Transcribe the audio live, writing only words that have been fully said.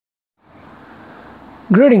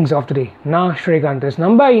Greetings of the day. நான் Shreekanth.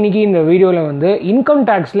 நம்ம இன்னைக்கு இந்த வீடியோவில் வந்து இன்கம்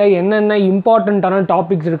டேக்ஸில் என்னென்ன இம்பார்ட்டண்ட்டான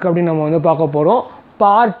டாபிக்ஸ் இருக்குது அப்படின்னு நம்ம வந்து பார்க்க போகிறோம்.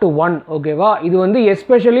 பார்ட் 1 ஓகேவா. இது வந்து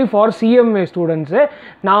எஸ்பெஷலி ஃபார் சிஎம்ஏ ஸ்டூடெண்ட்ஸு.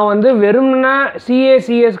 நான் வந்து வெறும்னா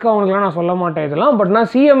சிஏசிஎஸ்க்கு அவங்களுக்குலாம் நான் சொல்ல மாட்டேன் இதெல்லாம். பட் நான்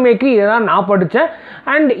சிஎம்ஏக்கு இதை தான் நான் படித்தேன்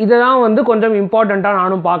அண்ட் இதை தான் வந்து கொஞ்சம் இம்பார்ட்டண்ட்டாக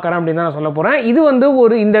நானும் பார்க்குறேன் அப்படின்னு தான் நான் சொல்ல போகிறேன். இது வந்து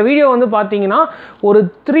இந்த வீடியோ வந்து பார்த்தீங்கன்னா ஒரு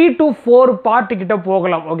 3 to 4 பார்ட் கிட்ட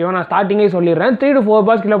போகலாம் ஓகேவா. நான் ஸ்டார்டிங்கே சொல்லிடுறேன் 3 to 4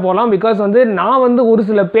 பார்ட்ஸ் கிட்ட போகலாம். பிகாஸ் வந்து நான் வந்து ஒரு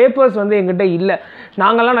சில பேப்பர்ஸ் வந்து எங்கிட்ட இல்லை.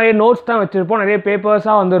 நாங்கள்லாம் நிறைய நோட்ஸ் தான் வச்சுருப்போம், நிறைய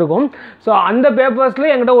பேப்பர்ஸாக வந்து இருக்கும். ஸோ அந்த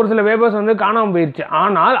பேப்பர்ஸில் எங்கிட்ட ஒரு சில பேப்பர்ஸ் வந்து காணாமல் போயிடுச்சு.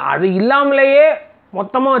 ஆனால் அது இல்லாமலேயே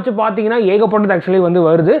மொத்தமாக வச்சு பார்த்தீங்கன்னா ஏகப்பட்டது ஆக்சுவலி வந்து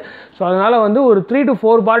வருது. ஸோ அதனால் வந்து ஒரு 3 to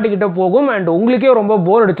 4 பார்ட்டு கிட்ட போகும் அண்ட் உங்களுக்கே ரொம்ப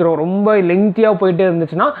போர் அடிச்சிடும் ரொம்ப லெங்க்த்தியாக போயிட்டே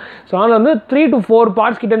இருந்துச்சுன்னா. ஸோ அதனால் வந்து 3 to 4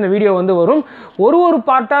 பார்ட்ஸ் கிட்ட இந்த வீடியோ வந்து வரும். ஒரு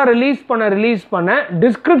பார்ட்டாக ரிலீஸ் பண்ண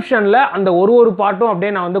டிஸ்கிரிப்ஷனில் அந்த ஒரு பார்ட்டும்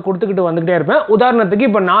அப்படியே நான் வந்து கொடுத்துக்கிட்டு வந்துகிட்டே இருப்பேன். உதாரணத்துக்கு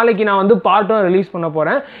இப்போ நாளைக்கு நான் வந்து பார்ட்டும் ரிலீஸ் பண்ண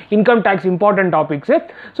போகிறேன், income tax important topics.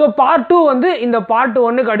 So part 2 வந்து இந்த பார்ட்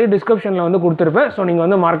 1க்கு அடி டிஸ்கிரிப்ஷனில் வந்து கொடுத்துருப்பேன். ஸோ நீங்கள்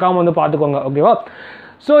வந்து மறக்காமல் வந்து பார்த்துக்கோங்க ஓகேவா.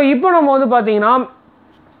 ஸோ இப்போ நம்ம வந்து பார்த்தீங்கன்னா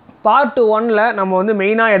பார்ட் 1ல் நம்ம வந்து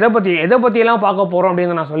மெயினாக எதை பற்றியெல்லாம் பார்க்க போகிறோம்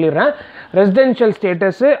அப்படின்னு நான் சொல்லிடுறேன். ரெசிடென்ஷியல்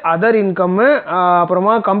ஸ்டேட்டஸு, அதர் இன்கம்மு,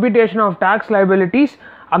 அப்புறமா computation of tax liabilities,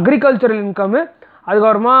 agricultural income,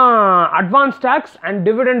 அதுக்கப்புறமா advance tax and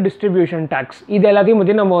dividend distribution tax. இது எல்லாத்தையும்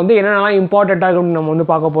பற்றி நம்ம வந்து என்னென்னலாம் இம்பார்ட்டண்ட்டாக இருக்குன்னு நம்ம வந்து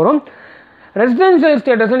பார்க்க போகிறோம். ரெசிடென்ஷியல்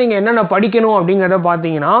ஸ்டேட்டஸில் நீங்கள் என்னென்ன படிக்கணும் அப்படிங்கிறத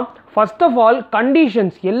பார்த்தீங்கன்னா, ஃபர்ஸ்ட் ஆஃப் ஆல்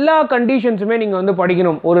கண்டிஷன்ஸ், எல்லா கண்டிஷன்ஸுமே நீங்கள் வந்து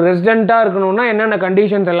படிக்கணும். ஒரு ரெசிடெண்ட்டாக இருக்கணும்னா என்னென்ன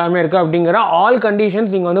கண்டிஷன்ஸ் எல்லாமே இருக்குது அப்படிங்கிற ஆல்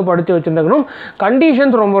கண்டிஷன்ஸ் நீங்கள் வந்து படித்து வச்சுருக்கணும்.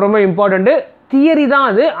 கண்டிஷன்ஸ் ரொம்ப இம்பார்ட்டண்ட்டு. தியரி தான்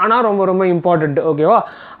அது, ஆனால் ரொம்ப இம்பார்ட்டண்ட்டு ஓகேவா.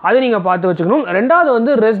 அது நீங்கள் பார்த்து வச்சுக்கணும். ரெண்டாவது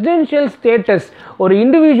வந்து ரெசிடென்ஷியல் ஸ்டேட்டஸ். ஒரு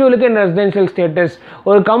இண்டிவிஜுவலுக்கு என்ன ரெசிடென்ஷியல் ஸ்டேட்டஸ்,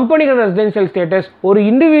 ஒரு கம்பெனிக்கு ரெசிடென்ஷியல் ஸ்டேட்டஸ்,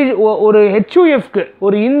 ஒரு ஹெச்யூஎஃப்க்கு,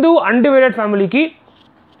 ஒரு இந்து அன்டிவைடட் ஃபேமிலிக்கு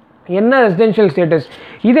என்ன ரெசிடென்ஷியல் ஸ்டேட்டஸ்,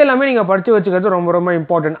 இது எல்லாமே நீங்கள் படித்து வச்சுக்கிறது ரொம்ப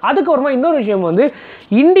இம்பார்ட்டன்ட். அதுக்கப்புறமா இன்னொரு விஷயம் வந்து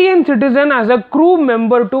Indian citizen as a crew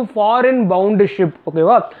member to foreign pound ship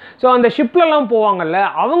ஓகேவா. ஸோ அந்த ஷிப்லலாம் போவாங்கல்ல,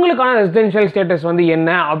 அவங்களுக்கான ரெசிடென்ஷியல் ஸ்டேட்டஸ் வந்து என்ன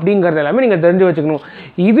அப்படிங்கிறது எல்லாமே நீங்கள் தெரிஞ்சு வச்சுக்கணும்.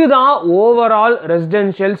 இதுதான் ஓவரால்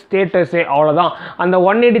ரெசிடென்ஷியல் ஸ்டேட்டஸே, அவ்வளோதான். அந்த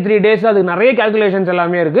 183 டேஸ் அதுக்கு நிறைய கேல்குலேஷன்ஸ்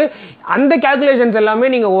எல்லாமே இருக்குது. அந்த கேல்குலேஷன்ஸ் எல்லாமே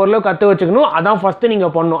நீங்கள் ஓரளவு கற்று வச்சுக்கணும். அதான் ஃபஸ்ட்டு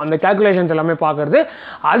நீங்கள் பண்ணணும், அந்த கேல்குலேஷன்ஸ் எல்லாமே பார்க்குறது.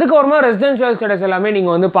 அதுக்கப்புறமா ரெசிடென்ஷியல் ஸ்டேட்டஸ் எல்லாமே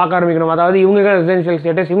நீங்கள் வந்து பார்க்க ஆரம்பிக்கணும். அதாவது இவங்களுக்கு ரெசிடென்ஷியல்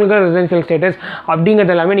ஸ்டேட்டஸ், இவங்களுக்கு ரெசிடென்ஷியல் ஸ்டேட்டஸ்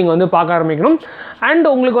அப்படிங்கிறது எல்லாமே நீங்கள் வந்து பார்க்க ஆரம்பிக்கணும். அண்ட்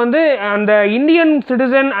உங்களுக்கு வந்து அந்த Indian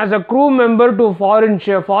citizen as a crew member to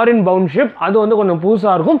foreign bound ship, அது வந்து கொஞ்சம்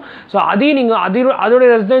புதுசாக இருக்கும். ஸோ அதையும் நீங்கள் அதோடைய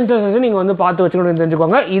ரெசிடென்ஷியல் ஸ்டேட்டஸ் நீங்கள் வந்து பார்த்து வச்சுக்கணும்னு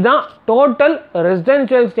தெரிஞ்சுக்கோங்க. இதுதான் டோட்டல்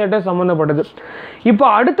ரெசிடென்ஷியல் ஸ்டேட்டஸ் சம்மந்தப்பட்டது. இப்போ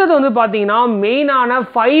அடுத்தது வந்து பார்த்தீங்கன்னா மெயினான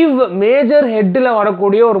 5 மேஜர் ஹெட்டில்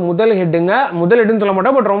வரக்கூடிய ஒரு முதல் ஹெட்டுன்னு சொல்ல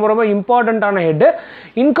மாட்டேன், பட் ரொம்ப இம்பார்ட்டண்ட்டான head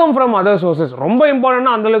income from other sources. ரொம்ப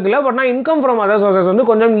இம்பார்ட்டன்ட்னா அந்தளவுக்கு இல்லை, பட் நான் இன்கம் ஃப்ரம் அதர் சோர்சஸ் வந்து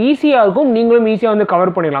கொஞ்சம் ஈஸியாக இருக்கும், நீங்களும் ஈஸியாக வந்து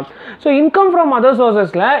கவர் பண்ணிடலாம். ஸோ இன்கம் ஃப்ரம் அதர்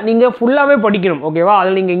சோர்சஸில் நீங்கள் ஃபுல்லாகவே படிக்கணும் ஓகேவா.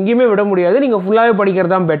 அதில் நீங்கள் எங்கேயுமே விட முடியாது, நீங்கள் ஃபுல்லாகவே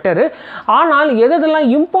படிக்கிறது தான் பெட்டரு. ஆனால் எதெல்லாம்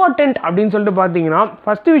இம்பார்ட்டன்ட் அப்படின்னு சொல்லிட்டு பார்த்தீங்கன்னா,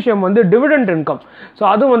 ஃபஸ்ட்டு விஷயம் வந்து டிவிடெண்ட் இன்கம். ஸோ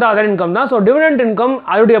அதுவும் வந்து அதர் இன்கம் தான். ஸோ டிவிடெண்ட் இன்கம்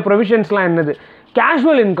அதோடைய ப்ரொவிஷன்ஸ்லாம் என்னது,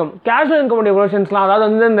 கேஷுவல் இன்கமுடைய ப்ரொவிஷன்ஸ்லாம், அதாவது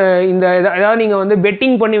வந்து இந்த ஏதாவது நீங்கள் வந்து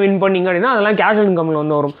பெட்டிங் பண்ணி வின் பண்ணீங்க அப்படின்னா அதெல்லாம் கேஷுவல் இன்கமில்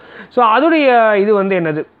வந்து வரும். ஸோ அதோடைய இது வந்து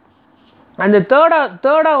என்னது. அந்த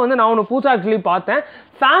தேர்டாக வந்து நான் ஒன்று புதுசாக ஆக்சுவலி பார்த்தேன்,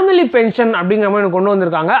 ஃபேமிலி பென்ஷன் அப்படிங்கிற மாதிரி கொண்டு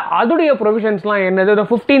வந்திருக்காங்க. அதோடைய ப்ரொவிஷன்ஸ்லாம் என்னது,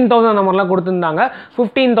 15,000 அந்த மாதிரிலாம் கொடுத்துருந்தாங்க,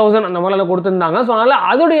 15,000 அந்த மாதிரிலாம் கொடுத்துருந்தாங்க. ஸோ அதனால்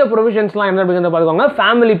அதோடைய ப்ரொவிஷன்ஸ்லாம் என்ன அப்படிங்கிறத பார்த்துக்கோங்க,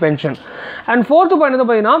 family pension. And fourth point வந்து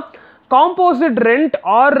பார்த்தீங்கன்னா composite rent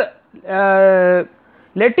R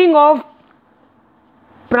letting of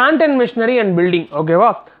plant and machinery and building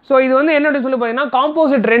ஓகேவா. ஸோ இது வந்து என்ன சொல்லி பார்த்தீங்கன்னா,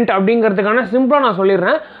 காம்போசிட் ரெண்ட் அப்படிங்கிறதுக்கான சிம்பிளாக நான்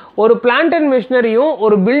சொல்லிடுறேன். ஒரு பிளான்ட் அண்ட் மிஷினரியும்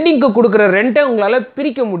ஒரு பில்டிங்க்கு கொடுக்குற ரெண்ட்டை உங்களால்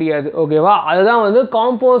பிரிக்க முடியாது ஓகேவா. அதுதான் வந்து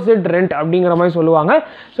காம்போசிட் ரெண்ட் அப்படிங்கிற மாதிரி சொல்லுவாங்க.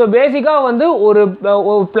 ஸோ பேசிக்காக வந்து ஒரு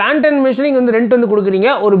பிளான்ட் அண்ட் மிஷினரி வந்து ரெண்ட் வந்து கொடுக்குறீங்க,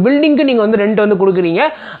 ஒரு பில்டிங்க்கு நீங்கள் வந்து ரெண்ட் வந்து கொடுக்குறீங்க.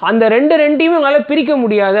 அந்த ரெண்ட்டையுமே உங்களால் பிரிக்க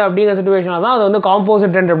முடியாது அப்படிங்கிற சிச்சுவேஷனாக தான் அது வந்து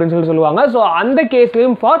காம்போசிட் ரெண்ட் அப்படின்னு சொல்லுவாங்க. ஸோ அந்த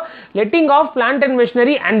கேஸ்லையும் for letting of plant and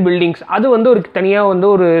machinery and buildings, அது வந்து ஒரு தனியாக வந்து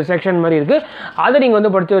ஒரு செக்ஷன் மாதிரி இருக்குது. அதை நீங்கள்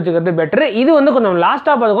வந்து படித்து வச்சுக்கிறது பெட்டர். இது வந்து கொஞ்சம்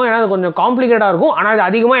லாஸ்ட்டாக பார்த்துக்கும், ஏன்னா அது கொஞ்சம் காம்ப்ளிகேட்டாக இருக்கும். ஆனால் அது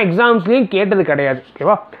அதிகமாக எக்ஸாம்ஸ்லையும் கேட்டது கிடையாது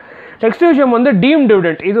ஓகேவா. நெக்ஸ்ட் விஷயம் வந்து டீம்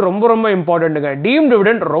டிவிடெண்ட். இது ரொம்ப இம்பார்ட்டண்ட்டுங்க. டீம்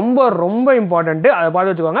டிவிடெண்ட் ரொம்ப இம்பார்ட்டண்ட்டு, அதை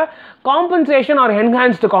பார்த்து வச்சுக்கோங்க. Compensation R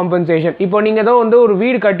enhanced compensation. இப்போ நீங்கள் ஏதோ வந்து ஒரு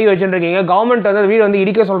வீடு கட்டி வச்சுருக்கீங்க, கவர்மெண்ட் வந்து வீடு வந்து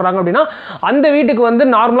இடிக்க சொல்கிறாங்க அப்படின்னா அந்த வீட்டுக்கு வந்து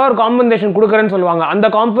நார்மலாக ஒரு காம்பன்சேஷன் கொடுக்குறேன்னு சொல்லுவாங்க. அந்த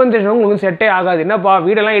காம்பன்சேஷன் உங்களுக்கு செட்டே ஆகாது. என்னப்பா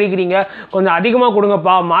வீடெல்லாம் இடிக்கிறீங்க, கொஞ்சம் அதிகமாக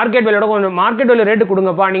கொடுங்கப்பா, மார்க்கெட் வேலையோட கொஞ்சம் மார்க்கெட் வேலை ரேட்டு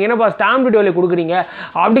கொடுங்கப்பா, நீங்கள் என்னப்பா ஸ்டாம்ப் டியூட்டி வேலை கொடுக்குறீங்க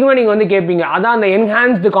அப்படிங்கிற நீங்கள் வந்து கேட்பீங்க. அதான் அந்த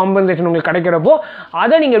என்ஹான்ஸ்டு காம்பன்சேஷன் உங்களுக்கு கிடைக்கிறப்போ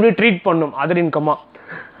அதை நீங்கள் எப்படி ட்ரீட் பண்ணணும் அதர் இன்கமாக.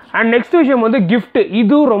 அண்ட் நெக்ஸ்ட் விஷயம் வந்து gift.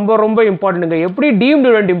 இது ரொம்ப ரொம்ப இம்பார்ட்டன்ட்டுங்க. எப்படி டீம்டு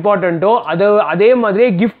டிவிடெண்ட் இம்பார்ட்டண்ட்டோ அதே மாதிரியே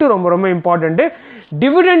gift ரொம்ப ரொம்ப இம்பார்ட்டன்ட்டு.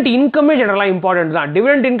 டிவிடெண்ட் இன்கமே ஜெனரலாக இம்பார்ட்டன்ட் தான்.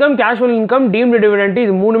 Dividend income, casual income, deemed dividend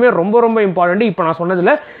இது மூணுமே ரொம்ப ரொம்ப இம்பார்ட்டன்ட். இப்போ நான்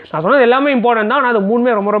சொன்னது எல்லாமே இம்பார்ட்டன்ட் தான். ஆனால் அது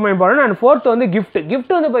மூணுமே ரொம்ப ரொம்ப இம்பார்ட்டன்ட். அண்ட் ஃபோர்த் வந்து gift. gift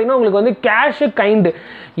வந்து பார்த்தீங்கன்னா உங்களுக்கு வந்து கேஷ் கைண்டு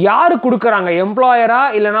யார் கொடுக்குறாங்க, எம்ப்ளாயரா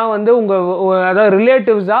இல்லைனா வந்து அதாவது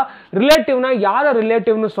ரிலேட்டிவ்னா யாரை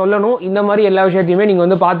ரிலேட்டிவ்னு சொல்லணும். இந்த மாதிரி எல்லா விஷயத்தையுமே நீங்கள்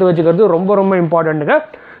வந்து பார்த்து வச்சுக்கிறது ரொம்ப ரொம்ப இம்பார்ட்டன்ட்டுங்க.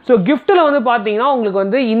 ஸோ கிஃப்ட்டில் வந்து பார்த்தீங்கன்னா உங்களுக்கு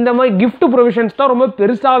வந்து இந்த மாதிரி கிஃப்ட் ப்ரொவிஷன்ஸ் தான் ரொம்ப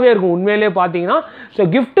பெருசாகவே இருக்கும் உண்மையிலேயே பார்த்தீங்கன்னா. ஸோ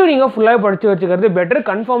கிஃப்ட்டு நீங்கள் ஃபுல்லாக படித்து வச்சுக்கிறது பெட்டர்.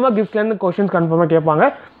 கன்ஃபார்மாக கிஃப்ட்லேருந்து கொஸ்டின்ஸ் கன்ஃபார்மாக கேட்பாங்க.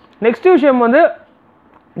 நெக்ஸ்ட் விஷயம் வந்து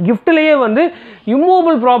கிஃப்ட்லேயே வந்து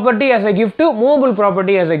immovable property as a gift, movable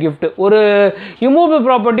property as a gift. ஒரு இம்மூவபிள்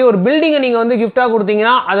ப்ராப்பர்ட்டி ஒரு பில்டிங்கை நீங்கள் வந்து கிஃப்டாக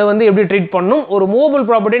கொடுத்தீங்கன்னா அதை வந்து எப்படி ட்ரீட் பண்ணணும், ஒரு மூவபிள்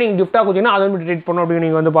ப்ராப்பர்ட்டி நீங்கள் கிஃப்டாக கொடுத்தீங்கன்னா அதை எப்படி ட்ரீட் பண்ணணும் அப்படின்னு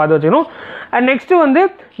நீங்கள் வந்து பார்த்து வச்சுக்கணும். அண்ட் நெக்ஸ்ட் வந்து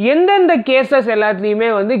எந்தெந்த கேசஸ் எல்லாத்துலேயுமே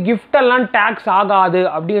வந்து கிஃப்டெல்லாம் டேக்ஸ் ஆகாது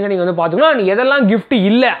அப்படின்னு நீங்கள் வந்து பார்த்துக்கணும். அண்ட் எதெல்லாம் கிஃப்ட்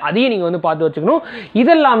இல்லை அதையும் நீங்கள் வந்து பார்த்து வச்சுக்கணும்.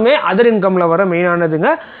 இதெல்லாமே அதர் இன்கமில் வர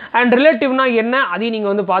மெயினானதுங்க. அண்ட் ரிலேட்டிவ்னா என்ன அதையும்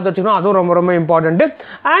நீங்கள் வந்து பார்த்து வச்சுக்கணும். அதுவும் ரொம்ப ரொம்ப இம்பார்ட்டன்ட்டு.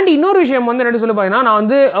 அண்ட் இன்னொரு விஷயம் வந்து என்ன சொல்லி பார்த்தீங்கன்னா, நான்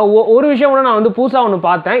வந்து ஒரு விஷயம் கூட நான் வந்து புதுசாக ஒன்று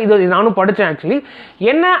பார்த்தேன். இது நானும் படித்தேன் ஆக்சுவலி.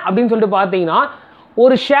 என்ன அப்படின்னு சொல்லிட்டு பார்த்தீங்கன்னா,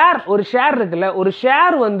 ஒரு ஷேர் இருக்குல்ல, ஒரு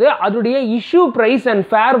ஷேர் வந்து அதோடைய issue price and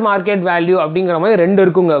fair market value அப்படிங்கிற மாதிரி ரெண்டு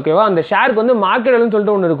இருக்குங்க. ஓகேவா, அந்த ஷேருக்கு வந்து மார்க்கெட் வேல்யூன்னு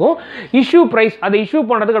சொல்லிட்டு ஒன்று இருக்கும், இஷ்யூ ப்ரைஸ் அதை இஷ்யூ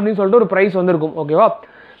பண்ணுறதுக்கு அப்படின்னு சொல்லிட்டு ஒரு ப்ரைஸ் வந்து இருக்கும். ஓகேவா,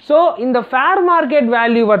 ஸோ இந்த ஃபேர் மார்க்கெட்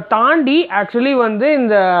வேல்யூவை தாண்டி ஆக்சுவலி வந்து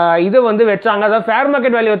இந்த இதை வந்து வச்சாங்க. அதாவது ஃபேர்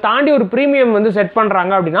மார்க்கெட் வேல்யூவை தாண்டி ஒரு ப்ரீமியம் வந்து செட்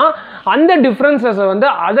பண்ணுறாங்க அப்படின்னா அந்த டிஃப்ரென்சஸை வந்து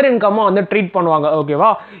அதர் இன்கம்மாக வந்து ட்ரீட் பண்ணுவாங்க. ஓகேவா,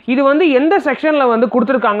 இது வந்து எந்த செக்ஷனில் வந்து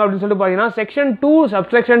கொடுத்துருக்காங்க அப்படின்னு சொல்லிட்டு பார்த்தீங்கன்னா செக்ஷன் 2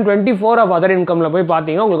 சப்செக்ஷன் 24 ஆஃப் அதர் இன்கமில் போய்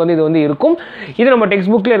பார்த்தீங்கன்னா உங்களுக்கு வந்து இது வந்து இருக்கும். இது நம்ம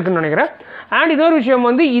டெக்ஸ்ட் புக்கில் இருக்குன்னு நினைக்கிறேன். அண்ட் இன்னொரு விஷயம்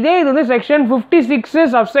வந்து இது வந்து செக்ஷன் 56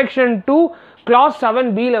 சப்செக்ஷன் 2 கிளாஸ்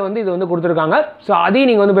 7B வந்து இது வந்து கொடுத்துருக்காங்க. ஸோ அதையும்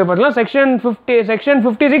நீங்கள் வந்து போய் பார்த்தீங்கன்னா செக்ஷன்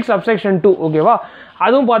 56 சப்செக்ஷன் 2. ஓகேவா,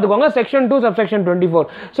 அதுவும் பார்த்துக்கோங்க. Section 2 subsection 24.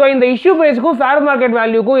 ஸோ இந்த இஷ்யூ ப்ரைஸுக்கும் ஃபேர் மார்க்கெட்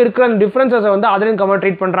வேல்யூக்கும் இருக்கிற அந்த டிஃப்ரென்ஸை வந்து அதர் இன்கம்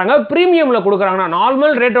ட்ரீட் பண்ணுறாங்க. ப்ரீமியமில் கொடுக்குறாங்கன்னா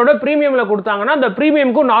நார்மல் ரேட்டோட ப்ரீமியமில் கொடுத்தாங்கன்னா அந்த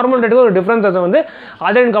ப்ரீமியமுக்கும் நார்மல் ரேட்டுக்கும் ஒரு டிஃப்ரென்ஸை வந்து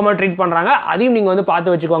அதர் இன்கம் ட்ரீட் பண்ணுறாங்க. அதையும் நீங்கள் வந்து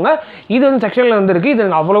பார்த்து வச்சுக்கோங்க. இது வந்து செக்ஷனில் வந்து இருக்குது.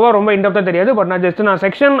 இது அவ்வளோவா ரொம்ப இன்டெப்த்தாக தெரியாது. பட் நான் ஜஸ்ட்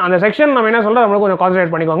அந்த செக்ஷன் நம்ம என்ன சொல்கிறேன் நம்மளுக்கு கொஞ்சம்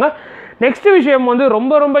கான்சன்ட்ரேட் பண்ணிக்கோங்க. நெக்ஸ்ட் விஷயம் வந்து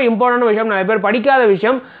ரொம்ப ரொம்ப இம்பார்ட்டன்ட் விஷயம், நிறைய பேர் படிக்காத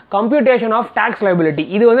விஷயம், கம்ப்யூட்டேஷன் ஆஃப் டேக்ஸ் லைபிலிட்டி.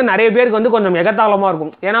 இது வந்து நிறைய பேருக்கு வந்து கொஞ்சம் எகத்தாளமாக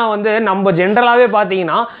இருக்கும். ஏன்னா வந்து நம்ம ஜென்ரலாகவே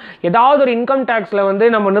பார்த்தீங்கன்னா ஏதாவது ஒரு இன்கம் டேக்ஸில் வந்து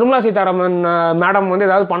நம்ம நிர்மலா சீதாராமன் மேடம் வந்து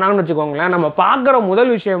ஏதாவது பண்ணாங்கன்னு வச்சுக்கோங்களேன், நம்ம பார்க்குற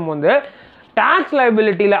முதல் விஷயம் வந்து டேக்ஸ்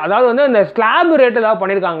லைபிலிட்டியில் அதாவது வந்து இந்த ஸ்லாப் ரேட் ஏதாவது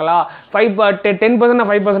பண்ணியிருக்காங்களா, 10%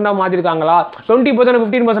 5% மாற்றிருக்காங்களா, 20%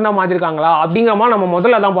 15% மாற்றிருக்காங்களா அப்படிங்கிற மாதிரி நம்ம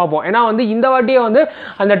முதல்ல தான் பார்ப்போம். ஏன்னா வந்து இந்த வாட்டியே வந்து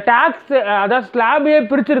அந்த டேக்ஸ் அதாவது ஸ்லாபே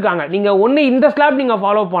பிரிச்சிருக்காங்க. நீங்கள் ஒன்று இந்த ஸ்லாப் நீங்கள்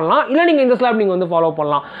ஃபாலோ பண்ணலாம், இல்லை நீங்கள் இந்த ஸ்லாப் நீங்கள் வந்து ஃபாலோ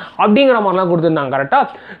பண்ணலாம் அப்படிங்கிற மாதிரிலாம் கொடுத்துருந்தாங்க கரெக்டாக.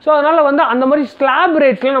 ஸோ அதனால் வந்து அந்த மாதிரி ஸ்லாப்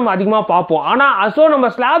ரேட்ஸ்லாம் நம்ம அதிகமாக பார்ப்போம். ஆனால் ஸோ நம்ம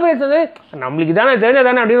ஸ்லாப் ரேட்ஸ் வந்து நம்மளுக்கு தானே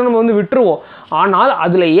தெரிஞ்சதானே அப்படின்னு நம்ம வந்து விட்டுருவோம். ஆனால்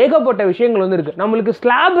அதில் ஏகப்பட்ட விஷயங்கள் வந்து இருக்குது. நம்மளுக்கு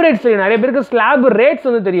ஸ்லாப் ரேட்ஸ் தெரியும், நிறைய பேருக்கு ஸ்லாப் ரேட்ஸ்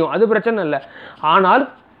வந்து தெரியும், அது பிரச்சனை இல்லை. ஆனால்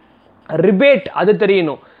ரிபேட் அது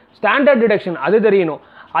தெரியணும், ஸ்டாண்டர்ட் டிடக்ஷன் அது தெரியணும்,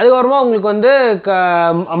 அதுக்கப்புறமா உங்களுக்கு வந்து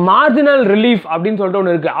மார்ஜினல் ரிலீஃப் அப்படின்னு சொல்லிட்டு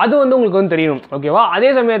ஒன்று இருக்குது, அது வந்து உங்களுக்கு வந்து தெரியணும். ஓகேவா, அதே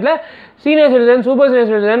சமயத்தில் senior citizen, super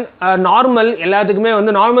senior citizen, normal எல்லாத்துக்குமே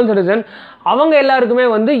வந்து நார்மல் சிட்டிசன் அவங்க எல்லாருக்குமே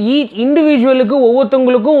வந்து இண்டிவிஜுவலுக்கு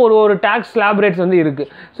ஒவ்வொருத்தவங்களுக்கும் ஒரு டேக்ஸ் ஸ்லாப் ரேட்ஸ் வந்து இருக்குது.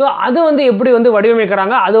 ஸோ அது வந்து எப்படி வந்து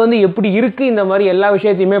வடிவமைக்கிறாங்க, அது வந்து எப்படி இருக்குது, இந்த மாதிரி எல்லா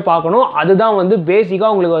விஷயத்தையுமே பார்க்கணும். அதுதான் வந்து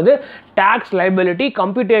பேசிக்காக உங்களுக்கு வந்து tax liability,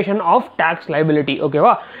 computation of tax liability.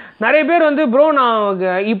 ஓகேவா, நிறைய பேர் வந்து ப்ரோ நான்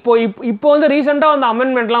இப்போ வந்து ரீசெண்டாக வந்து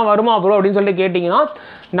அமெண்ட்மெண்ட்லாம் வருமா ப்ரோ அப்படின்னு சொல்லிட்டு கேட்டிங்கன்னா,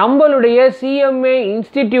 நம்மளுடைய சிஎம்ஏ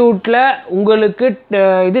இன்ஸ்டிடியூட்டில் உங்களுக்கு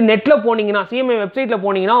இது நெட்டில் போனீங்கன்னா, சிஎம்ஏ வெப்சைட்டில்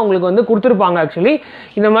போனீங்கன்னா உங்களுக்கு வந்து கொடுத்துருப்பாங்க. ஆக்சுவலி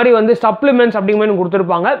இந்த மாதிரி வந்து சப்ளிமெண்ட்ஸ் அப்படிங்கிற மாதிரி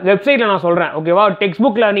கொடுத்துருப்பாங்க வெப்சைட்டில். நான் சொல்கிறேன் ஓகேவா, டெக்ஸ்ட்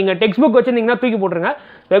புக்கில் நீங்கள் டெக்ஸ்ட் புக் வச்சுருந்தீங்கன்னா தூக்கி போட்டுருங்க.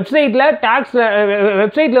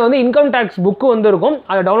 வெப்சைட்டில் வந்து இன்கம் டேக்ஸ் புக்கு வந்து இருக்கும்,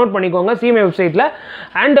 அதை டவுன்லோட் பண்ணிக்கோங்க சிஎம்ஏ வெப்சைட்டில்.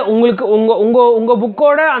 அண்ட் உங்களுக்கு உங்கள்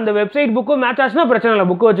புக்கோட அந்த வெப்சைட் புக்கும் மேட்ச் ஆச்சுன்னா பிரச்சனை இல்லை,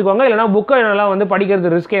 புக்கு வச்சுக்கோங்க. இல்லைனா புக்கை என்னால் வந்து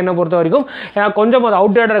படிக்கிறது ரிஸ்க் என்னை பொறுத்த வரைக்கும். ஏன்னா கொஞ்சம் அது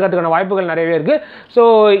அவுட்டேட்டாக இருக்கிறதுக்கான வாய்ப்புகள் நிறையவே இருக்குது. ஸோ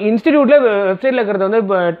இன்ஸ்டிடியூட்டில் வெப்சைட்டில் இருக்கிறது வந்து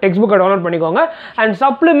இப்போ டெக்ஸ்ட் புக்கை டவுன்லோட் பண்ணிக்கோங்க. அண்ட்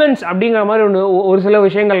சப்ளிமெண்ட்ஸ் அப்படிங்கிற மாதிரி ஒரு சில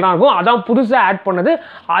விஷயங்கள் தான் இருக்கும், அதான் புதுசாக ஆட் பண்ணது,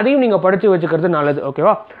 அதையும் நீங்கள் படித்து வச்சுக்கிறது நல்லது.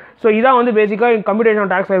 ஓகேவா, ஸோ இதான் வந்து பேசிக்காக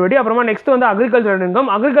கம்ப்யூட்டேஷன் டேக்ஸ் லைபிலிட்டி. அப்புறமா நெக்ஸ்ட் வந்து அக்ரிகல்ச்சரல் இன்கம்.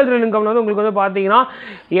 அக்ரிகல்ச்சரல் இன்கம் வந்து உங்களுக்கு வந்து பார்த்தீங்கன்னா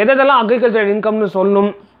எதெல்லாம் அக்ரிகல்ச்சரல் இன்கம்னு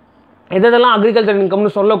சொல்லணும், எதெல்லாம் அக்ரிகல்ச்சர்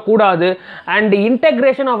இன்கம்னு சொல்லக்கூடாது. And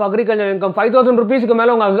integration of agriculture income 5000 ருபீஸ்க்கு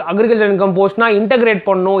மேலே உங்கள் அக்ரிகல்ச்சர் இன்கம் போஸ்ட்னா இன்டெகிரேட்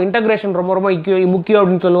பண்ணணும். இன்டெகிரேஷன் ரொம்ப ரொம்ப முக்கியம்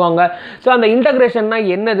அப்படின்னு சொல்லுவாங்க. ஸோ அந்த இன்டெகிரேஷன்னா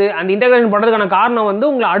என்னது, அந்த இன்டெகிரேஷன் பண்ணுறதுக்கான காரணம் வந்து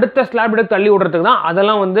உங்களை அடுத்த ஸ்லாப் எடுத்து தள்ளி விடுறதுக்கு தான்.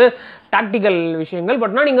 அதெல்லாம் வந்து டாக்டிக்கல் விஷயங்கள்.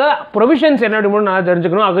 பட்னா நீங்கள் ப்ரொவிஷன்ஸ் என்ன அப்படின்னு நான்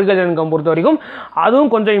தெரிஞ்சுக்கணும். அக்ரிகல்ச்சர் இன்கம் பொறுத்த வரைக்கும்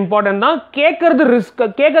அதுவும் கொஞ்சம் இம்பார்ட்டன்ட் தான். கேட்கறது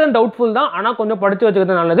கேட்கறது டவுட்ஃபுல் தான், ஆனால் கொஞ்சம் படித்து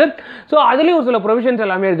வச்சுக்கிறது நல்லது. ஸோ அதுலேயும் ஒரு சில ப்ரொவிஷன்ஸ்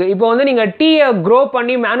எல்லாமே இருக்குது. இப்போ வந்து நீங்கள் டீயை க்ரோ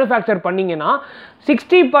பண்ணி மேனுஃபேக்சர் பண்ணிங்கன்னா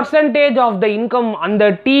 60% ஆஃப் த இன்கம் அந்த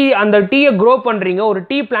டீயை க்ரோ பண்ணுறீங்க. ஒரு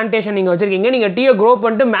டீ பிளான்டேஷன் நீங்கள் வச்சுருக்கீங்க, நீங்கள் டீயை க்ரோ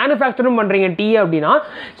பண்ணிட்டு மேனுஃபேக்சரும் பண்ணுறீங்க டீ அப்படின்னா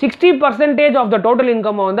 60% ஆஃப் த டோட்டல்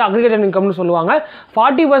இன்கம் வந்து அக்ரிகல்ச்சர் இன்கம்னு சொல்லுவாங்க.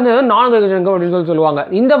 40% நான் அக்ரிகல்ச்சர் இன்கம் அப்படின்னு சொல்லுவாங்க.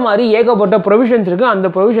 இந்த மாதிரி ஏகப்பட்ட ப்ரொவிஷன்ஸ் இருக்குது. அந்த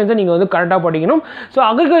ப்ரொவிஷன்ஸை நீங்கள் வந்து கரெக்டாக படிக்கணும். ஸோ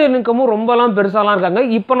அக்ரிகல்ச்சர் இன்கமும் ரொம்பலாம் பெருசாலாம் இருக்காங்க.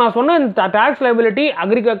 இப்போ நான் சொன்ன இந்த tax liability,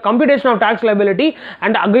 computation of tax liability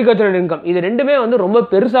and agriculture income இது ரெண்டுமே வந்து ரொம்ப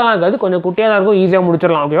பெருசாலாம் இருக்காது, கொஞ்சம் குட்டியாக தான் இருக்கும், ஈஸியாக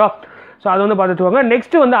முடிச்சிடலாம். ஓகேவா? ஸோ அது வந்து பார்த்துட்டுவாங்க.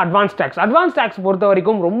 நெக்ஸ்ட் வந்து அட்வான்ஸ் டேக்ஸ் பொறுத்த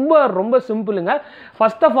வரைக்கும் ரொம்ப ரொம்ப சிம்பிளுங்க.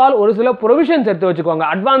 ஃபர்ஸ்ட் ஆஃப் ஆல் ஒரு சில ப்ரொவிஷன்ஸ் எடுத்து வச்சுக்கோங்க.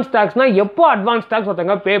 அட்வான்ஸ் டேக்ஸ்னா எப்போ அட்வான்ஸ் டேக்ஸ்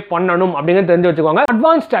ஒருத்தங்க பே பண்ணணும் அப்படிங்கிறது தெரிஞ்சு வச்சுக்கோங்க.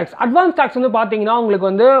 அட்வான்ஸ் டேக்ஸ் வந்து பார்த்தீங்கன்னா உங்களுக்கு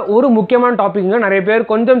வந்து ஒரு முக்கியமான டாபிக்ங்க. நிறைய பேர்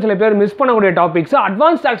சில பேர் மிஸ் பண்ணக்கூடிய டாபிக்ஸ்.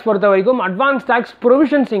 அட்வான்ஸ் டேக்ஸ் பொறுத்த வரைக்கும் அட்வான்ஸ் டேக்ஸ்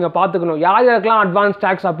ப்ரொவிஷன்ஸ் நீங்கள் பார்த்துக்கணும். யாருக்கெல்லாம் அட்வான்ஸ்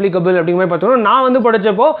டேக்ஸ் அப்ளிகபிள் அப்படிங்கிற மாதிரி பார்த்துக்கணும். நான் வந்து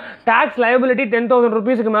படித்தப்போ டேக்ஸ் லைபிலிட்டி 10,000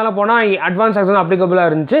 rupeesக்கு மேலே போனால் அட்வான்ஸ் டேக்ஸ் வந்து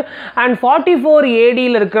அப்ளிகபிளாக இருந்துச்சு. அண்ட் 44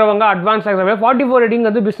 ADயில் இருக்கிறவங்க அட்வான்ஸ் டேக்ஸ் 44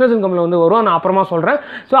 AD பிசினஸ் இன்கம்ல வந்து வரும், நான் அப்புறமா சொல்கிறேன்.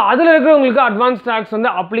 ஸோ அதில் இருக்கிறவங்களுக்கு அட்வான்ஸ் டேக்ஸ் வந்து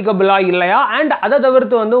அப்ளிகபிளா இல்லையா. அண்ட் அதை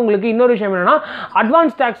தவிர்த்து வந்து உங்களுக்கு இன்னொரு விஷயம் என்னன்னா,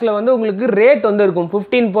 அட்வான்ஸ் டேக்ஸில் வந்து உங்களுக்கு ரேட் வந்து இருக்கும்.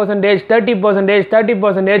 15%, 30%,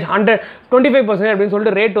 30%, 100, 25% அப்படின்னு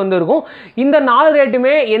சொல்லிட்டு ரேட் வந்து இருக்கும். இந்த 4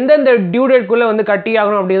 ரேட்டுமே எந்தெந்த டியூ டேட்குள்ளே வந்து கட்டி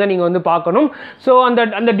ஆகணும் அப்படிங்கிறத நீங்கள் வந்து பார்க்கணும். ஸோ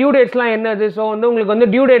அந்த டியூ டேட்ஸ்லாம் என்னது, ஸோ வந்து உங்களுக்கு வந்து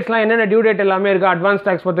டியூ டேட்ஸ்லாம் என்னென்ன டியூ டேட் எல்லாமே இருக்குது அட்வான்ஸ்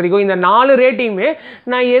டேக்ஸ் பொறுத்த வரைக்கும். இந்த 4 ரேட்டையுமே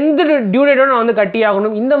நான் எந்த டியூ டேட்டோட நான் வந்து கட்டி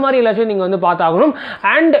ஆகணும், இந்த மாதிரி எல்லாத்தையும் நீங்கள் வந்து பார்த்தாகணும்.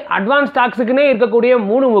 அண்ட் அட்வான்ஸ் டேக்ஸுக்குன்னே இருக்கக்கூடிய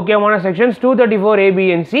 3 முக்கியமான செக்ஷன்ஸ் 234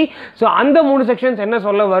 ABNC. ஸோ அந்த 3 செக்ஷன்ஸ் என்ன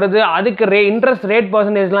சொல்ல வருது, அதுக்கு இன்ட்ரெஸ்ட் ரேட்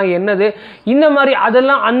பர்சன்டேஜ்லாம் என்னது, இந்த மாதிரி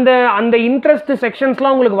அதெல்லாம் அந்த இன்ட்ரெஸ்ட்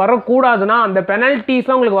செக்ஷன்ஸ்லாம் உங்களுக்கு வரக்கூடாதுன்னா, அந்த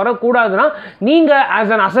பெனல்ட்டிஸ்லாம் உங்களுக்கு வரக்கூடாதுன்னா நீங்கள்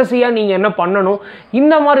ஆஸ் அன் அசஸியாக நீங்கள் என்ன பண்ணணும்,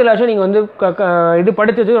 இந்த மாதிரி எல்லாச்சும் நீங்கள் வந்து இது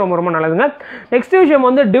படித்தது ரொம்ப ரொம்ப நல்லதுங்க. நெக்ஸ்ட் விஷயம்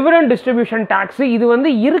வந்து டிவிடெண்ட் டிஸ்ட்ரிபியூஷன் டேக்ஸ். இது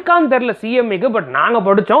வந்து இருக்கான்னு தெரியல CMAக்கு, பட் நாங்கள்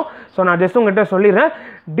படித்தோம். ஸோ நான் ஜஸ்ட் உங்கள்கிட்ட சொல்லிடுறேன்.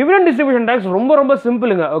 டிவிடெண்ட் டிஸ்ட்ரிபியூஷன் டேக்ஸ் ரொம்ப ரொம்ப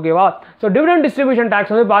சிம்பிளுங்க. ஓகேவா? ஸோ டிவிடெண்ட் டிஸ்ட்ரிபியூஷன்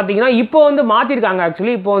டேக்ஸ் வந்து பார்த்தீங்கன்னா இப்போ வந்து மாற்றிருக்காங்க.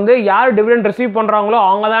 ஆக்சுவலி இப்போ வந்து யார் டிவிடெண்ட் ரிசீவ் பண்ணுறாங்களோ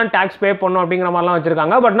அவங்க தான் டேக்ஸ் பே பண்ணணும் அப்படிங்கிற மாதிரிலாம்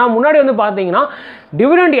வச்சிருக்காங்க. பட் நான் முன்னாடி வந்து பார்த்தீங்கன்னா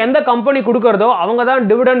டிவிடெண்ட் எந்த கம்பெனி கொடுக்குறதோ அவங்க தான்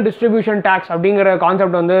டிவிடெண்ட் டிஸ்ட்ரிபியூஷன் டேக்ஸ் அப்படிங்கிற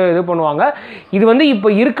கான்செப்ட் வந்து இது பண்ணுவாங்க. இது வந்து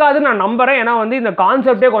இப்போ இருக்காதுன்னு நான் நம்புகிறேன். ஏன்னா வந்து இந்த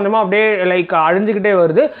கான்செப்டே கொஞ்சமாக அப்படியே லைக் அழிஞ்சிக்கிட்டே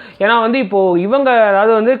வருது. ஏன்னா வந்து இப்போ இவங்க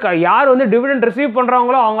அதாவது வந்து யார் வந்து டிவிடெண்ட் ரிசீவ்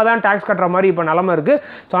பண்ணுறாங்களோ அவங்க தான் டேக்ஸ் கட்டுற மாதிரி இப்போ நிலமை இருக்குது.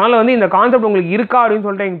 ஸோ அதனால் வந்து இந்த கான்செப்ட் உங்களுக்கு இருக்கா அப்படின்னு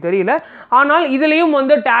சொல்லிட்டு எனக்கு தெரியல. ஆனால் இதுலேயும்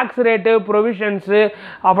வந்து டேக்ஸ் ரேட்டு, ப்ரொவிஷன்ஸு,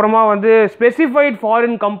 அப்புறமா வந்து ஸ்பெசிஃபைட்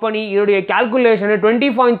ஃபாரின் கம்பெனி இதோடைய கேல்குலேஷனு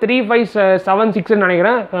 20.3576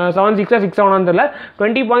 நினைக்கிறேன், 76 67 தெரியல,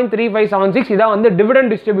 20.3576 இதான் வந்து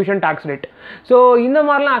dividend distribution tax rate. So இந்த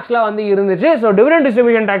மாதிரிலாம் ஆக்சுவலாக வந்து இருந்துச்சு. ஸோ டிவிடெண்ட்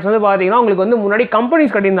டிஸ்ட்ரிபியூஷன் டேக்ஸ் வந்து பார்த்தீங்கன்னா உங்களுக்கு வந்து முன்னாடி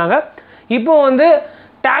கம்பெனிஸ் கட்டியிருந்தாங்க. இப்போ வந்து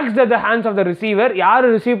tax at the hands of the receiver, யார்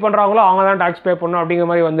ரிசீவ் பண்ணுறாங்களோ அவங்க தான் டேக்ஸ் பே பண்ணணும் அப்படிங்கிற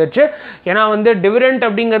மாதிரி வந்துச்சு. ஏன்னா வந்து டிவிடெண்ட்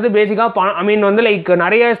அப்படிங்கிறது பேசிக்காக வந்து லைக்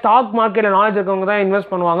நிறைய ஸ்டாக் மார்க்கெட்டில் நாலேஜ் இருக்கவங்க தான்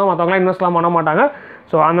இன்வெஸ்ட் பண்ணுவாங்க, மற்றவங்களாம் இன்வெஸ்ட்லாம் பண்ண மாட்டாங்க.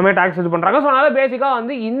 ஸோ அந்த மாதிரி டேக்ஸ் இது பண்ணுறாங்க. ஸோ அதனால் பேசிக்காக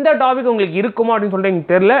வந்து இந்த டாபிக் உங்களுக்கு இருக்குமா அப்படின்னு சொல்லிட்டு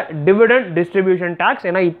எனக்கு தெரியல, டிவிடெண்ட் டிஸ்ட்ரிபியூஷன் டேக்ஸ்.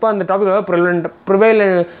 ஏன்னா இப்போ அந்த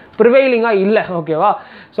டாபிக் ப்ரிவைலிங்காக இல்லை. ஓகேவா?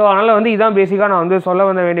 ஸோ அதனால் வந்து இதான் பேசிக்காக நான் வந்து சொல்ல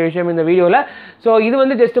வந்த வேண்டிய விஷயம் இந்த வீடியோவில். ஸோ இது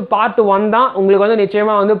வந்து ஜஸ்ட் பார்ட் 1 தான். உங்களுக்கு வந்து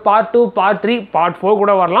நிச்சயமாக வந்து பார்ட் 2, பார்ட் 3, பார்ட் 4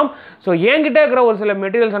 கூட வரலாம். ஸோ என்கிட்ட இருக்கிற ஒரு சில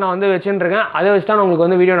மெட்டீரியல்ஸை நான் வந்து வச்சுருக்கேன். அதை வச்சு தான் உங்களுக்கு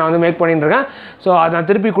வந்து வீடியோ நான் வந்து மேக் பண்ணிட்டுருக்கேன். ஸோ அதை நான்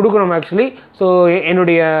திருப்பி கொடுக்கணும் ஆக்சுவலி. ஸோ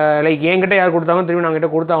என்னுடைய லைக் என்கிட்ட யார் கொடுத்தாலும் திருப்பி நான்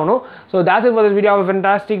கிட்ட கொடுத்தாகணும். So that's it for this video. Have a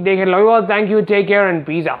fantastic day. Love you all. Thank you. Take care and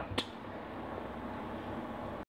peace out.